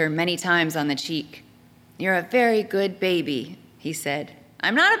kissed her many times on the cheek. "You're a very good baby," he said.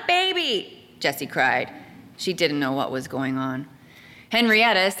 "I'm not a baby," Jessie cried. She didn't know what was going on.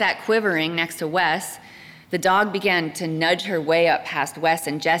 Henrietta sat quivering next to Wes. The dog began to nudge her way up past Wes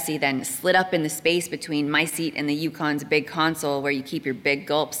and Jessie, then slid up in the space between my seat and the Yukon's big console where you keep your big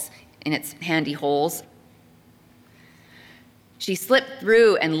gulps in its handy holes. She slipped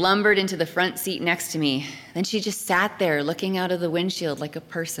through and lumbered into the front seat next to me. Then she just sat there looking out of the windshield like a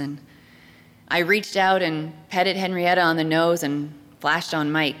person. I reached out and petted Henrietta on the nose and flashed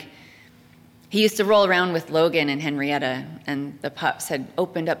on Mike. He used to roll around with Logan and Henrietta, and the pups had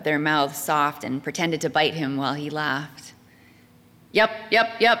opened up their mouths soft and pretended to bite him while he laughed. Yep,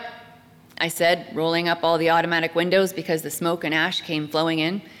 I said, rolling up all the automatic windows because the smoke and ash came flowing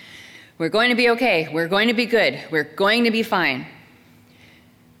in. "We're going to be okay. We're going to be good. We're going to be fine."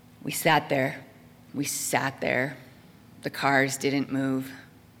 We sat there. The cars didn't move.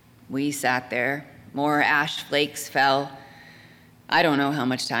 We sat there. More ash flakes fell. I don't know how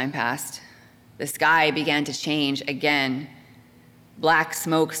much time passed. The sky began to change again. Black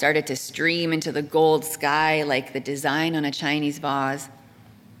smoke started to stream into the gold sky like the design on a Chinese vase.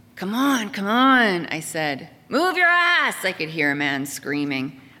 Come on, I said. "Move your ass," I could hear a man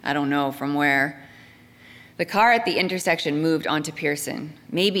screaming. I don't know from where. The car at the intersection moved onto Pearson.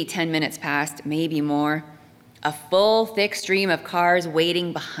 Maybe 10 minutes passed, maybe more. A full, thick stream of cars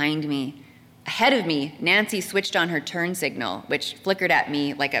waiting behind me. Ahead of me, Nancy switched on her turn signal, which flickered at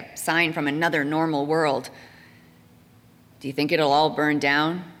me like a sign from another normal world. "Do you think it'll all burn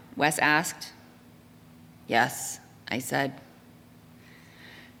down?" Wes asked. "Yes," I said.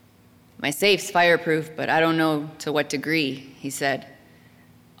 "My safe's fireproof, but I don't know to what degree," he said.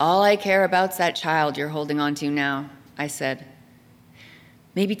 "All I care about's that child you're holding on to now," I said.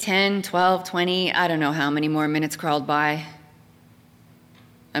 Maybe 10, 12, 20, I don't know how many more minutes crawled by.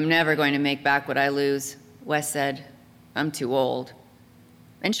 "I'm never going to make back what I lose," Wes said. "I'm too old."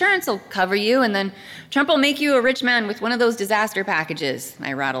 "Insurance will cover you, and then Trump will make you a rich man with one of those disaster packages,"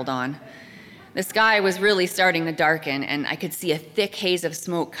 I rattled on. The sky was really starting to darken, and I could see a thick haze of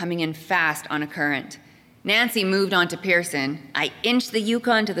smoke coming in fast on a current. Nancy moved on to Pearson. I inched the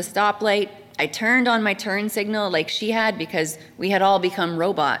Yukon to the stoplight. I turned on my turn signal like she had because we had all become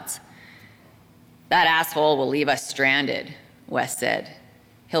robots. "That asshole will leave us stranded," Wes said.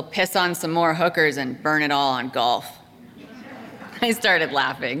 "He'll piss on some more hookers and burn it all on golf." I started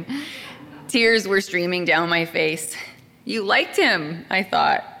laughing. Tears were streaming down my face. "You liked him," I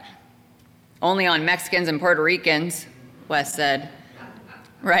thought. "Only on Mexicans and Puerto Ricans," Wes said.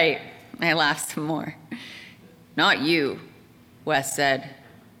 "Right," I laughed some more. "Not you," Wes said.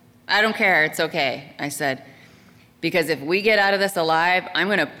 "I don't care, it's okay," I said. "Because if we get out of this alive, I'm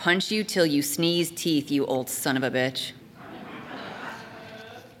gonna punch you till you sneeze teeth, you old son of a bitch."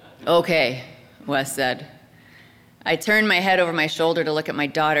 "Okay," Wes said. I turned my head over my shoulder to look at my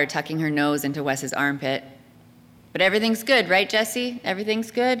daughter tucking her nose into Wes's armpit. "But everything's good, right, Jessie?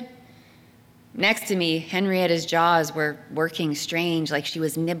 Everything's good?" Next to me, Henrietta's jaws were working strange, like she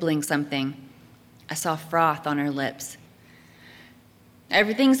was nibbling something. I saw froth on her lips.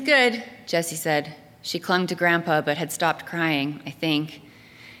 "Everything's good," Jessie said. She clung to Grandpa but had stopped crying, I think.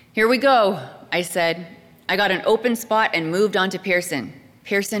 "Here we go," I said. I got an open spot and moved on to Pearson.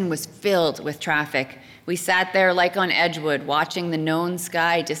 Pearson was filled with traffic. We sat there like on Edgewood, watching the known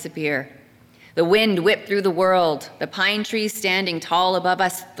sky disappear. The wind whipped through the world. The pine trees standing tall above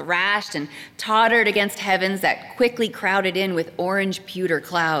us thrashed and tottered against heavens that quickly crowded in with orange pewter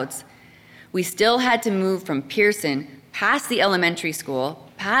clouds. We still had to move from Pearson, past the elementary school,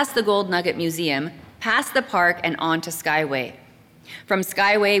 past the Gold Nugget Museum, past the park, and on to Skyway. From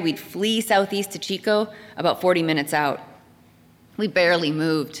Skyway, we'd flee southeast to Chico, about 40 minutes out. We barely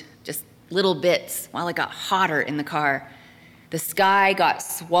moved, just little bits, while it got hotter in the car. The sky got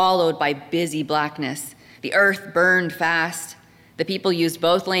swallowed by busy blackness. The earth burned fast. The people used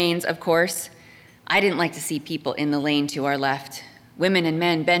both lanes, of course. I didn't like to see people in the lane to our left. Women and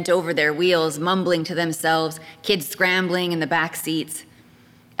men bent over their wheels, mumbling to themselves, kids scrambling in the back seats.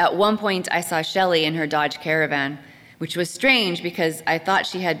 At one point, I saw Shelley in her Dodge Caravan, which was strange because I thought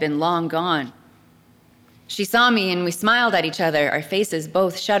she had been long gone. She saw me and we smiled at each other, our faces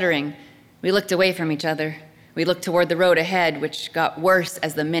both shuddering. We looked away from each other. We looked toward the road ahead, which got worse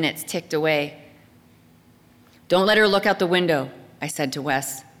as the minutes ticked away. "Don't let her look out the window," I said to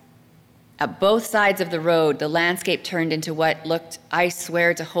Wes. At both sides of the road, the landscape turned into what looked, I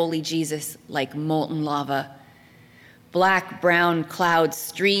swear to holy Jesus, like molten lava. Black-brown clouds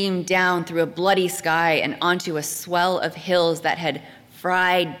streamed down through a bloody sky and onto a swell of hills that had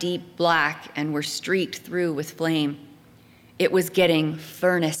fried deep black and were streaked through with flame. It was getting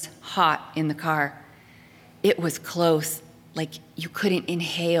furnace hot in the car. It was close, like you couldn't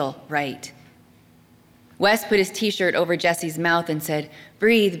inhale right. Wes put his t-shirt over Jessie's mouth and said,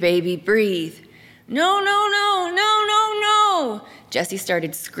 "Breathe, baby, breathe." "No, no, no, no, no, no." Jessie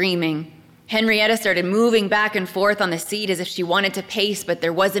started screaming. Henrietta started moving back and forth on the seat as if she wanted to pace, but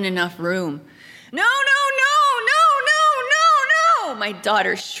there wasn't enough room. "No, no, no, no, no, no, no," my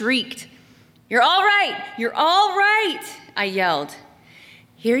daughter shrieked. "You're all right, you're all right," I yelled.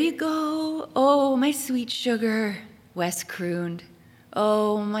 "Here you go, oh, my sweet sugar," Wes crooned.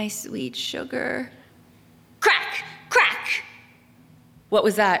 "Oh, my sweet sugar." Crack! Crack! "What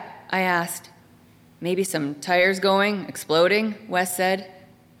was that?" I asked. "Maybe some tires going, exploding," Wes said.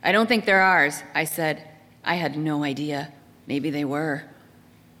 "I don't think they're ours," I said. I had no idea. Maybe they were.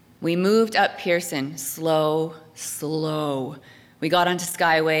 We moved up Pearson, slow, slow. We got onto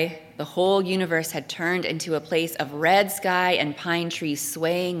Skyway. The whole universe had turned into a place of red sky and pine trees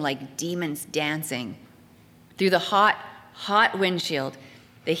swaying like demons dancing. Through the hot, hot windshield,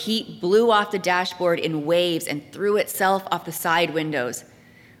 the heat blew off the dashboard in waves and threw itself off the side windows.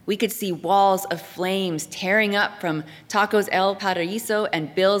 We could see walls of flames tearing up from Tacos El Paraíso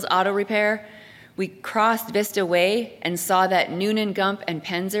and Bill's Auto Repair. We crossed Vista Way and saw that Noonan, Gump, and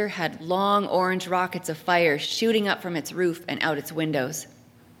Penzer had long orange rockets of fire shooting up from its roof and out its windows.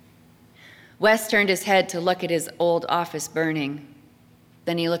 Wes turned his head to look at his old office burning.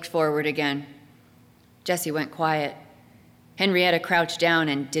 Then he looked forward again. Jessie went quiet. Henrietta crouched down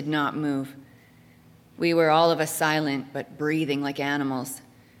and did not move. We were all of us silent, but breathing like animals.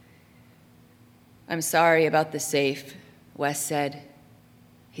 "I'm sorry about the safe," Wes said.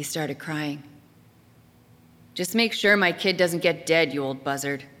 He started crying. "Just make sure my kid doesn't get dead, you old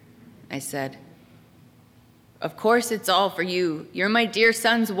buzzard," I said. "Of course it's all for you. You're my dear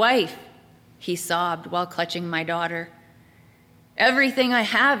son's wife," he sobbed while clutching my daughter. "Everything I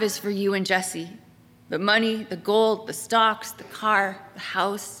have is for you and Jessie. The money, the gold, the stocks, the car, the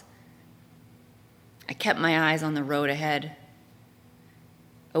house." I kept my eyes on the road ahead.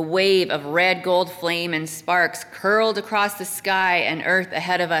 A wave of red gold flame and sparks curled across the sky and earth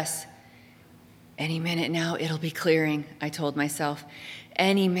ahead of us. "Any minute now, it'll be clearing," I told myself.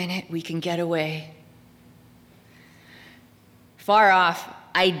 "Any minute we can get away." Far off,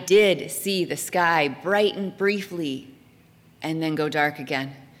 I did see the sky brighten briefly and then go dark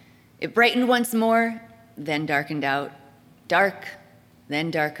again. It brightened once more, then darkened out. Dark,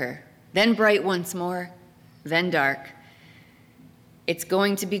 then darker, then bright once more, then dark. "It's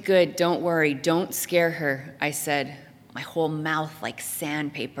going to be good, don't worry, don't scare her," I said, my whole mouth like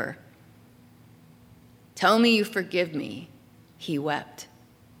sandpaper. "Tell me you forgive me," he wept.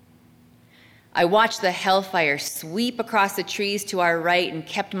 I watched the hellfire sweep across the trees to our right and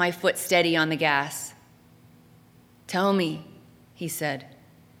kept my foot steady on the gas. "Tell me," he said.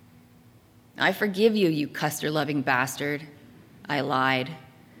 "I forgive you, you Custer-loving bastard," I lied.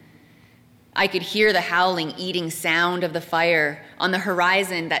 I could hear the howling, eating sound of the fire. On the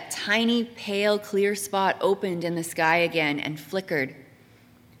horizon, that tiny, pale, clear spot opened in the sky again and flickered.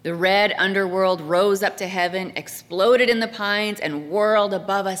 The red underworld rose up to heaven, exploded in the pines, and whirled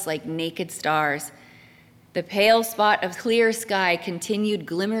above us like naked stars. The pale spot of clear sky continued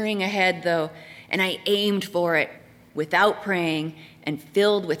glimmering ahead, though, and I aimed for it without praying and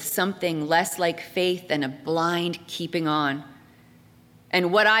filled with something less like faith than a blind keeping on.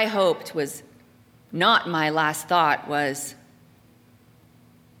 And what I hoped was not my last thought was,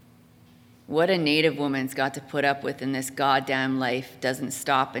 what a Native woman's got to put up with in this goddamn life doesn't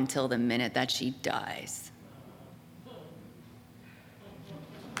stop until the minute that she dies.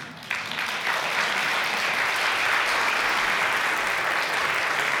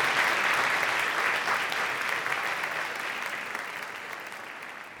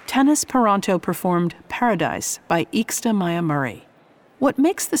 Tanis Parenteau performed Paradise by Yxta Maya Murray. What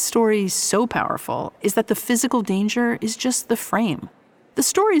makes the story so powerful is that the physical danger is just the frame. The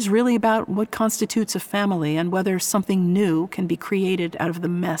story is really about what constitutes a family and whether something new can be created out of the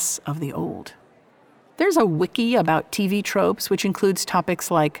mess of the old. There's a wiki about TV tropes which includes topics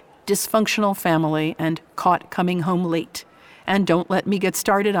like dysfunctional family and caught coming home late, and don't let me get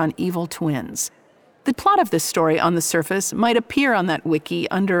started on evil twins. The plot of this story on the surface might appear on that wiki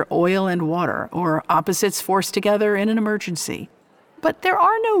under oil and water or opposites forced together in an emergency. But there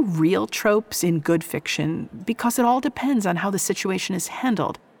are no real tropes in good fiction because it all depends on how the situation is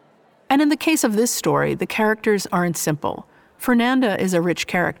handled. And in the case of this story, the characters aren't simple. Fernanda is a rich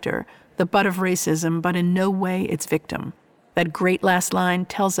character, the butt of racism, but in no way its victim. That great last line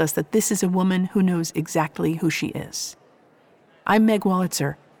tells us that this is a woman who knows exactly who she is. I'm Meg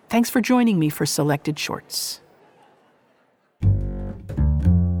Wolitzer. Thanks for joining me for Selected Shorts.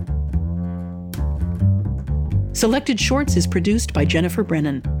 Selected Shorts is produced by Jennifer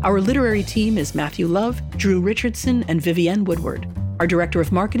Brennan. Our literary team is Matthew Love, Drew Richardson, and Vivienne Woodward. Our director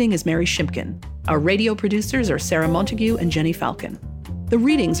of marketing is Mary Shimkin. Our radio producers are Sarah Montague and Jenny Falcon. The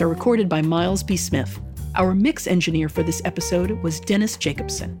readings are recorded by Miles B. Smith. Our mix engineer for this episode was Dennis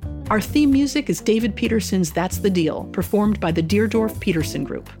Jacobson. Our theme music is David Peterson's That's the Deal, performed by the Deerdorf Peterson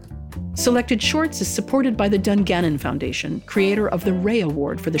Group. Selected Shorts is supported by the Dungannon Foundation, creator of the Ray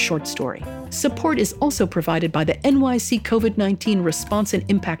Award for the short story. Support is also provided by the NYC COVID-19 Response and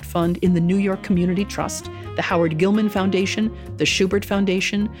Impact Fund in the New York Community Trust, the Howard Gilman Foundation, the Schubert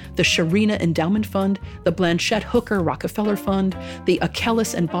Foundation, the Sharina Endowment Fund, the Blanchette Hooker Rockefeller Fund, the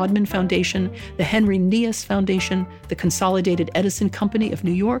Achilles and Bodman Foundation, the Henry Nias Foundation, the Consolidated Edison Company of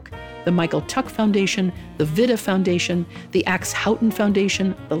New York, the Michael Tuck Foundation, the Vida Foundation, the Axe Houghton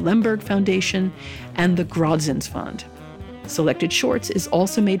Foundation, the Lemberg Foundation, and the Grodzins Fund. Selected Shorts is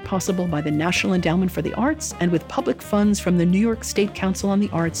also made possible by the National Endowment for the Arts and with public funds from the New York State Council on the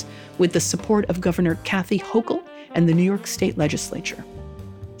Arts with the support of Governor Kathy Hochul and the New York State Legislature.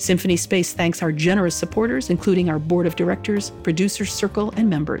 Symphony Space thanks our generous supporters, including our board of directors, producers circle, and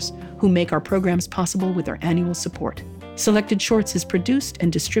members, who make our programs possible with their annual support. Selected Shorts is produced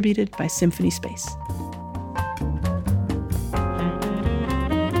and distributed by Symphony Space.